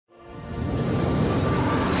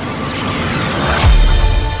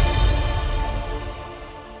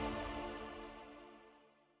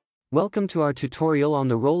Welcome to our tutorial on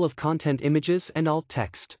the role of content images and alt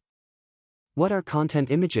text. What are content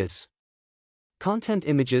images? Content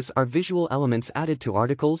images are visual elements added to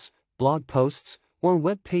articles, blog posts, or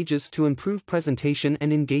web pages to improve presentation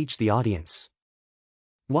and engage the audience.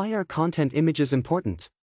 Why are content images important?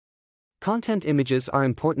 Content images are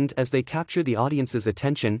important as they capture the audience's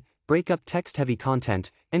attention, break up text-heavy content,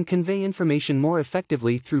 and convey information more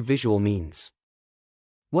effectively through visual means.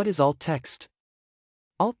 What is alt text?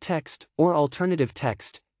 Alt text, or alternative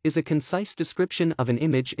text, is a concise description of an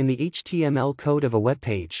image in the HTML code of a web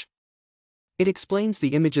page. It explains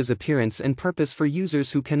the image's appearance and purpose for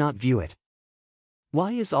users who cannot view it.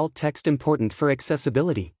 Why is alt text important for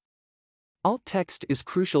accessibility? Alt text is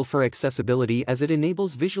crucial for accessibility as it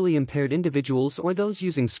enables visually impaired individuals or those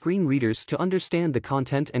using screen readers to understand the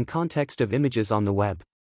content and context of images on the web.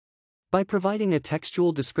 By providing a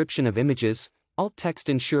textual description of images, alt text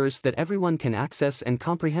ensures that everyone can access and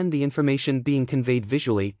comprehend the information being conveyed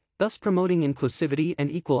visually, thus promoting inclusivity and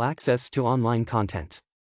equal access to online content.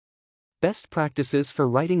 Best practices for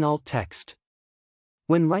writing alt text.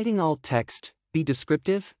 When writing alt text, be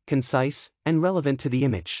descriptive, concise, and relevant to the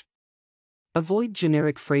image. Avoid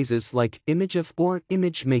generic phrases like image of or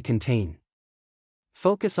image may contain.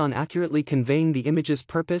 Focus on accurately conveying the image's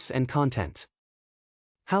purpose and content.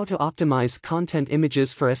 How to optimize content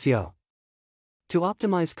images for SEO. To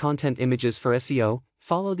optimize content images for SEO,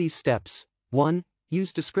 follow these steps. 1.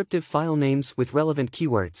 Use descriptive file names with relevant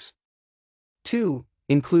keywords. 2.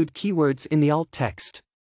 Include keywords in the alt text.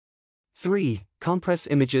 3. Compress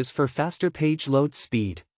images for faster page load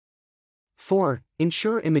speed. 4.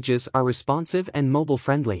 Ensure images are responsive and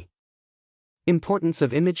mobile-friendly. Importance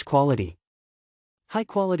of image quality.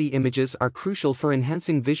 High-quality images are crucial for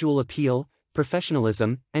enhancing visual appeal,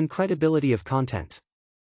 professionalism, and credibility of content.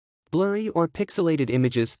 Blurry or pixelated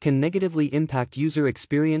images can negatively impact user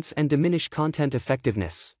experience and diminish content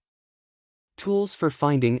effectiveness. Tools for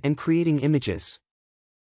finding and creating images.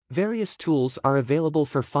 Various tools are available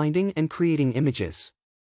for finding and creating images.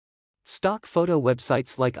 Stock photo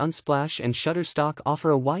websites like Unsplash and Shutterstock offer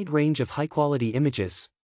a wide range of high-quality images.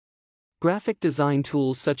 Graphic design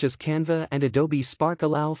tools such as Canva and Adobe Spark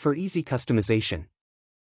allow for easy customization.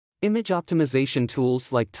 Image optimization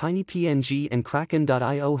tools like TinyPNG and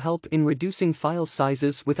Kraken.io help in reducing file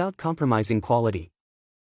sizes without compromising quality.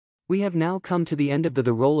 We have now come to the end of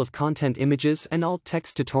the role of content images and alt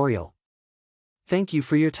text tutorial. Thank you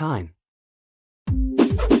for your time.